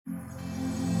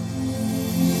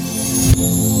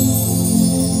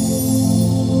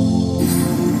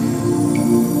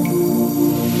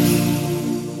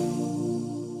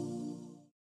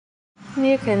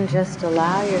You can just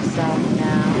allow yourself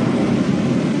now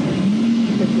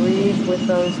to breathe with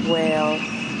those whales.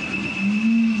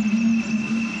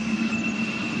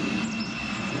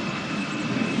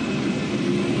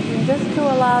 And just to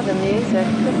allow the music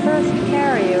to first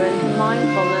carry you into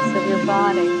mindfulness of your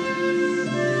body.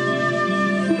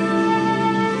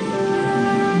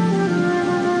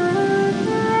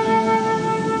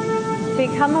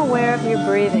 Become aware of your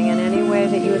breathing in any way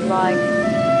that you would like.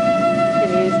 You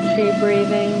can use chi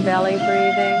breathing, belly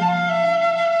breathing.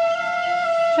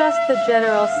 Just the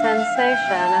general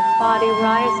sensation of body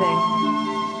rising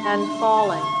and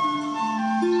falling.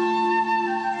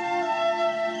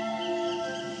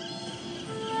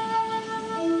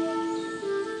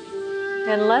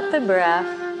 And let the breath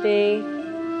be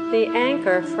the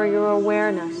anchor for your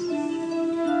awareness.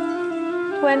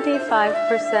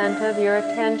 25% of your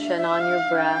attention on your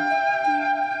breath.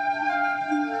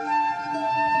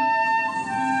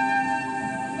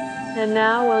 And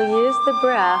now we'll use the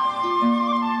breath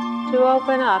to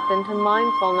open up into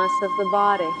mindfulness of the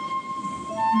body.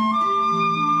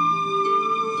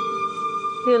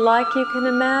 If you like, you can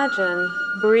imagine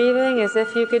breathing as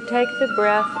if you could take the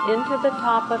breath into the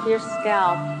top of your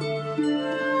scalp.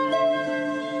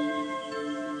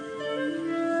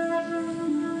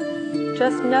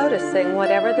 Just noticing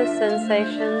whatever the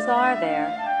sensations are there.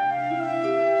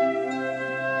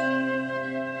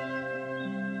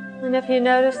 And if you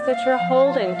notice that you're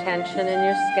holding tension in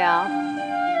your scalp,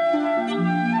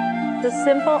 the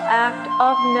simple act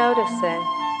of noticing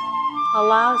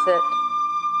allows it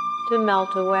to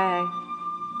melt away.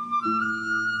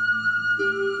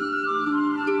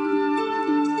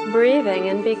 Breathing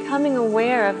and becoming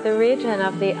aware of the region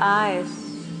of the eyes,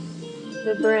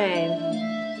 the brain.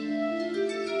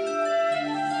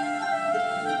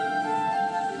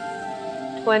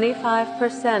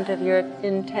 "25% of your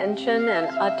intention and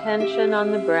attention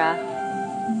on the breath.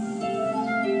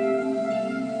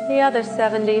 The other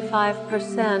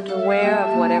 75% aware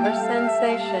of whatever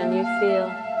sensation you feel.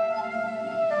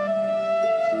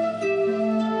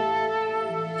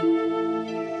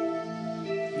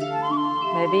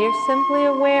 Maybe you're simply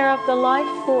aware of the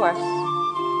life force,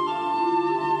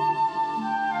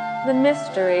 the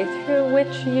mystery through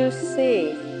which you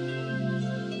see.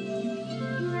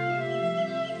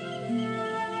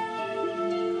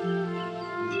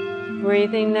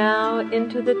 Breathing now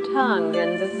into the tongue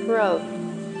and the throat.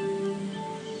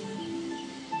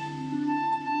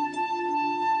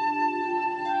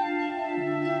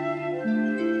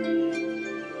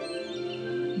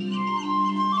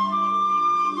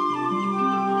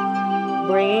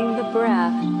 Bringing the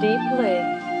breath deeply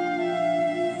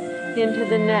into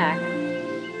the neck.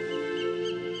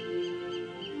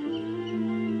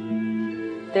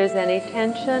 If there's any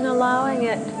tension, allowing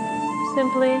it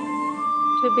simply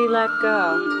to be let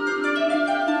go.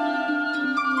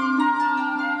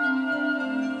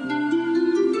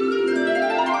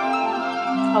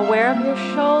 Aware of your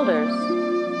shoulders,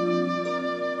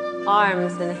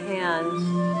 arms and hands.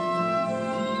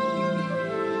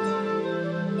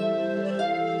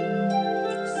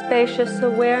 Spacious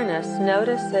awareness,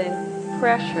 noticing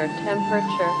pressure,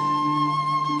 temperature,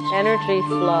 energy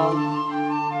flow.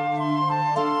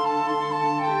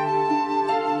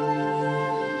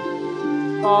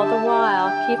 All the while,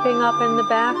 keeping up in the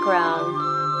background,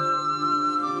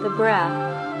 the breath.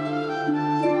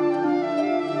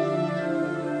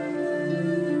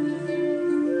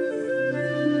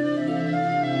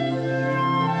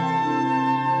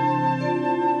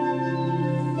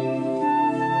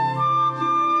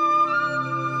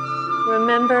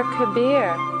 Remember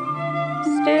Kabir,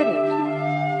 student,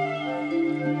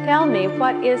 tell me,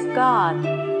 what is God?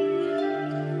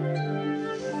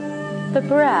 The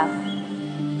breath,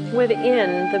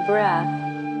 within the breath.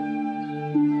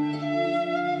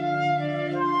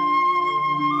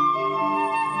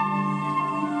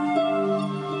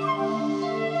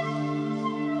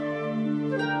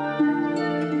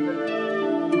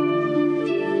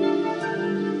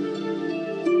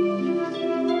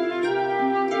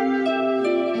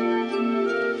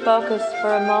 Focus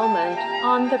for a moment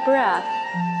on the breath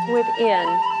within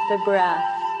the breath.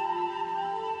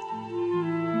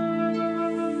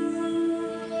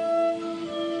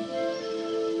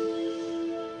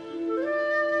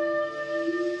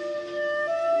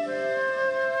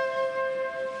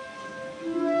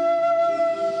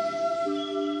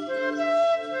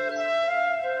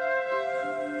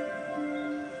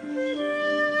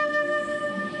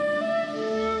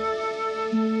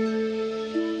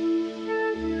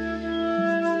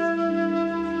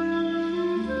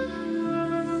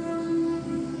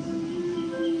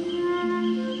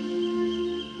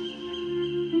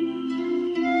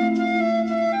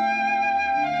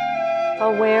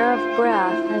 aware of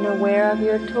breath and aware of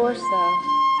your torso,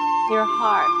 your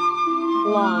heart,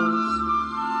 lungs,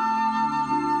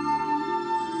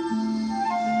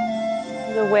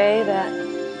 the way that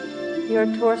your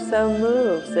torso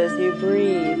moves as you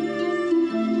breathe,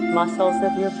 muscles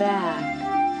of your back.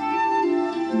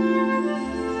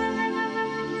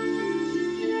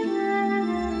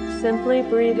 Simply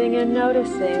breathing and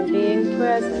noticing, being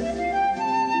present.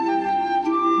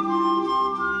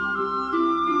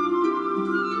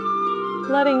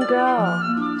 Letting go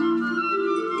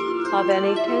of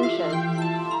any tension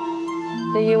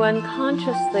that you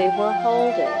unconsciously were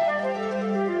holding.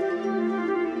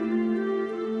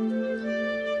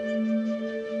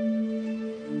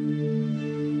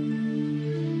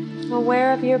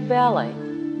 Aware of your belly,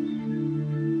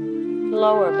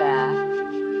 lower back,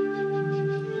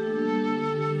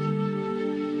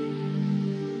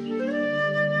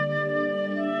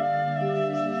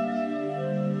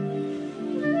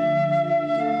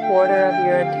 quarter of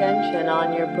your attention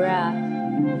on your breath.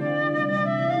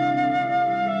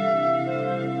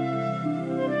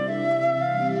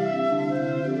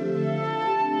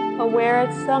 Aware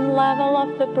at some level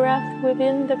of the breath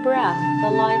within the breath,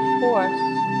 the life force.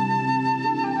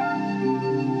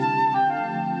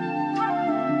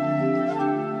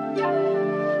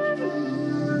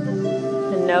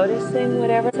 And noticing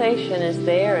whatever sensation is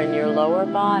there in your lower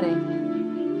body.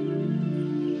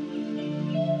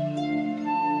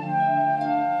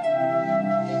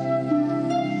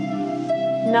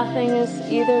 Nothing is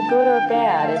either good or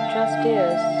bad, it just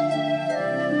is.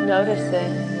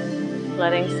 Noticing,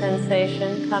 letting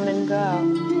sensation come and go.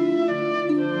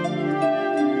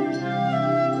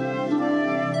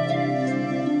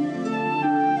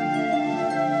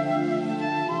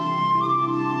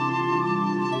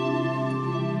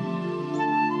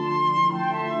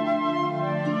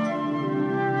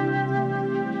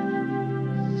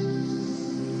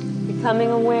 Becoming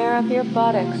aware of your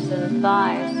buttocks and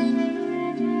thighs.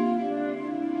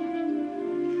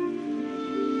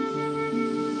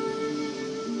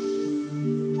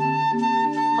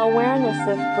 Awareness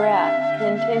of breath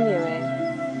continuing.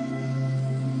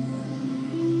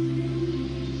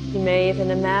 You may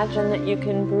even imagine that you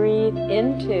can breathe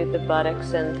into the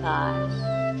buttocks and thighs.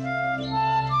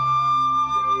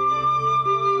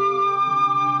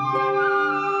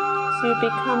 So you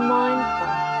become mindful.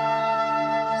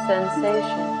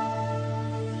 Sensation.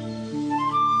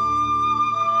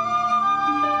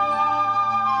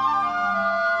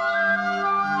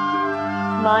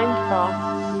 Mindful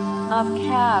of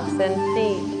calves and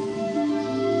feet.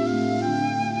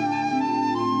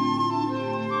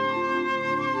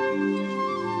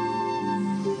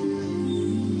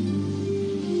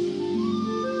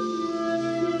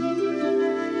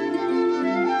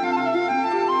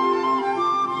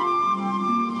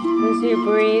 As you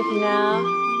breathe now,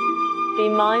 be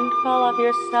mindful of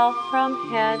yourself from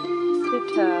head to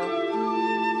toe.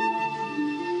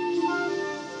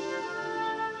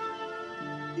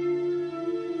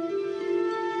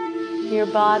 Your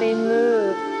body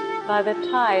moved by the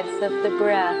tides of the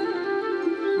breath.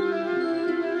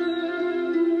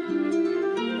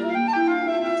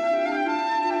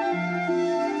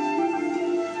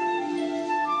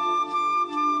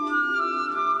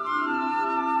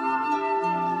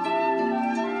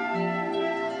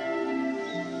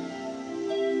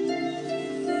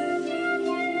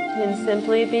 And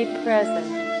simply be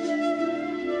present.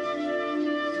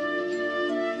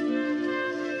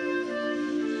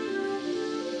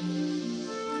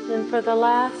 And for the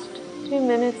last 2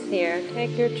 minutes here,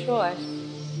 take your choice.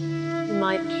 You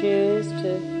might choose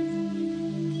to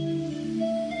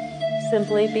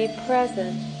simply be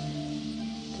present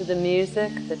to the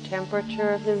music, the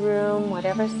temperature of the room,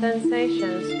 whatever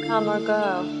sensations come or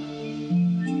go.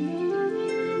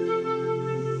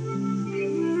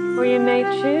 Or you may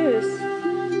choose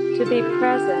to be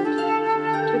present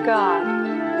to God,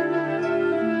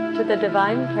 to the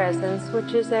divine presence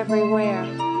which is everywhere.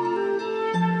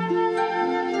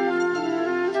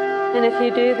 And if you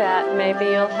do that, maybe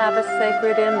you'll have a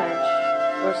sacred image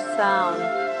or sound,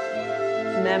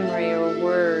 memory or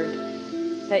word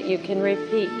that you can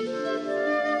repeat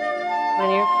when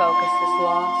your focus is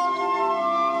lost.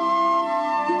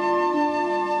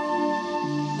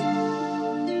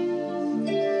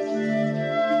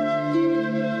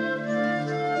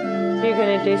 If you're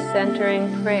going to do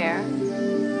centering prayer,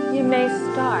 you may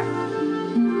start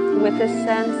with a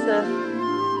sense of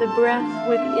the breath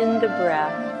within the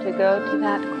breath to go to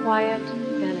that quiet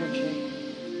energy.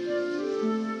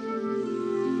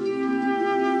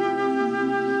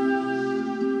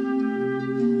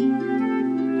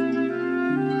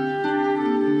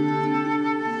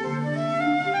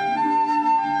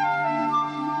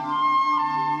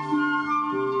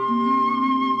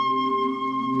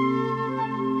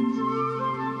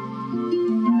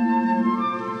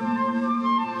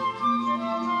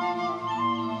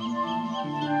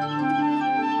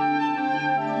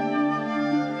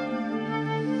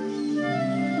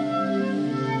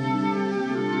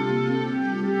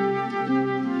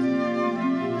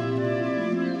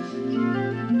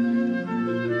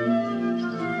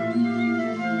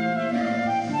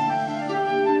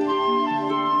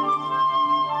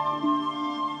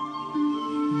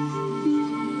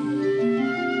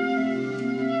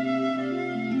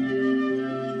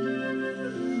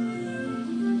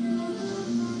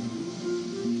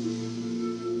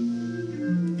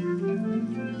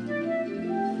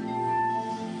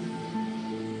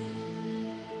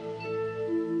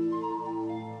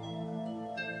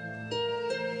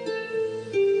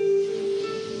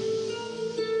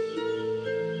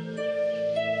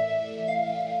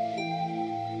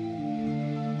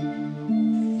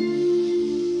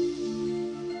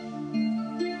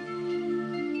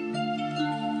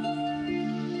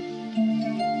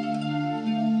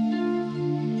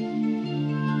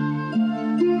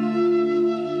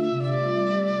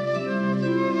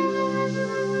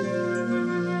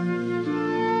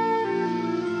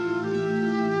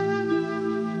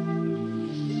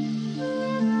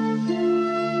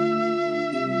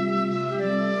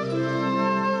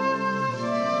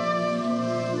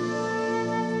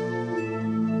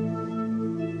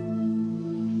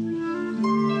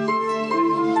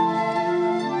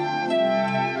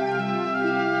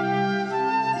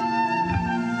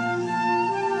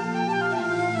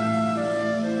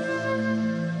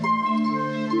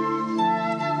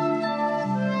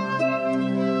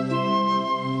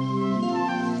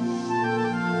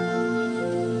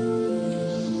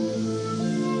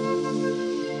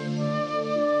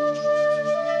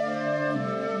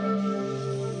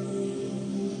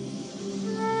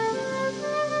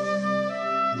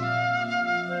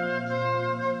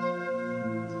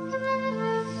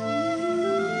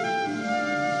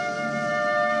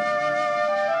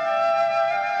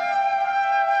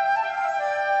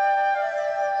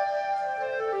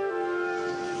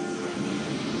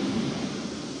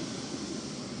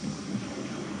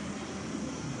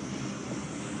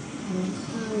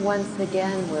 And once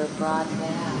again, we're brought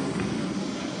back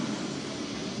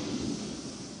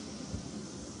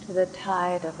to the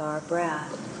tide of our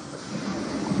breath.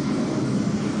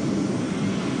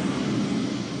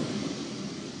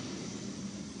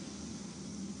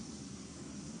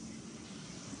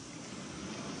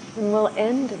 And we'll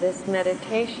end this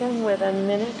meditation with a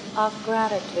minute of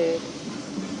gratitude.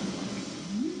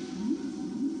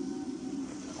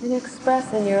 And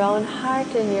express in your own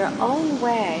heart, in your own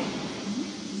way,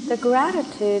 the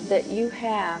gratitude that you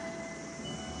have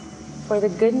for the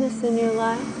goodness in your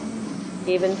life,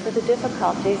 even for the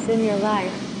difficulties in your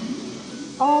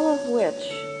life, all of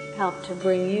which help to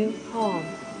bring you home.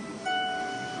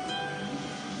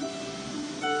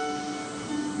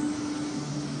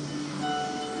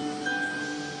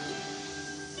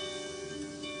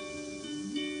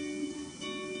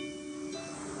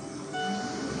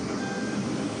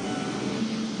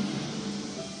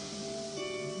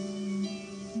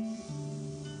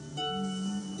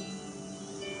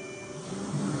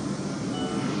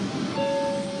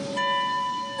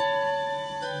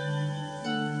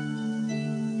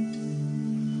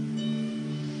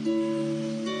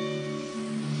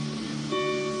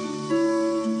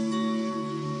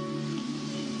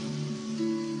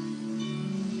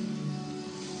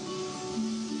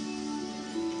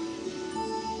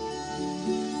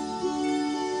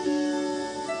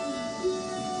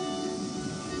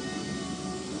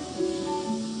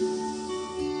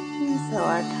 So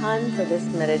our time for this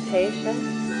meditation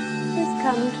has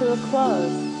come to a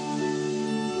close.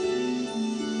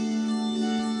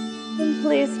 And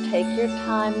please take your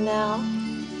time now,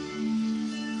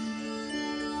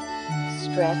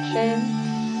 stretching,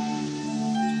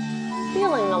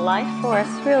 feeling the life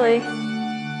force really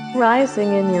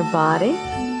rising in your body.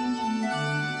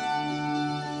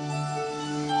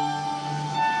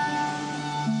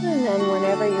 And then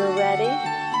whenever you're ready,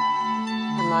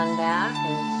 come on back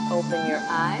and open your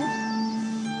eyes.